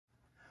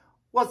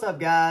What's up,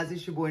 guys?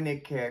 It's your boy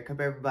Nick Carrick.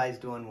 Hope everybody's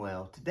doing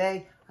well.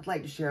 Today, I'd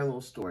like to share a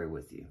little story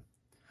with you.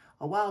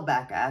 A while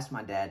back, I asked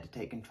my dad to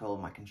take control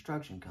of my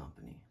construction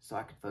company so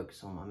I could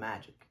focus on my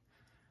magic.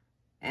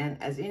 And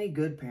as any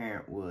good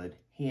parent would,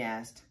 he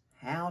asked,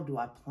 how do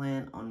I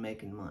plan on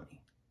making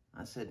money?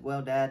 I said,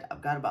 well, Dad,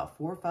 I've got about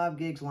 4 or 5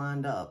 gigs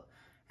lined up,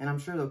 and I'm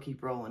sure they'll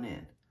keep rolling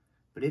in.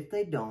 But if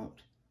they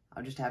don't,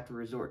 I'll just have to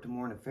resort to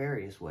more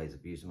nefarious ways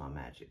of using my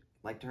magic,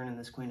 like turning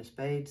this Queen of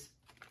Spades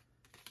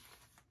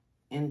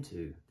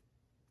into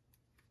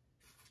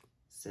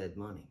said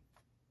money.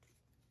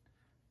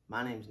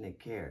 My name's Nick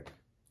Carrick.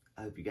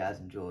 I hope you guys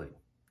enjoyed.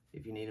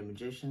 If you need a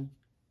magician,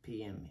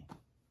 PM me.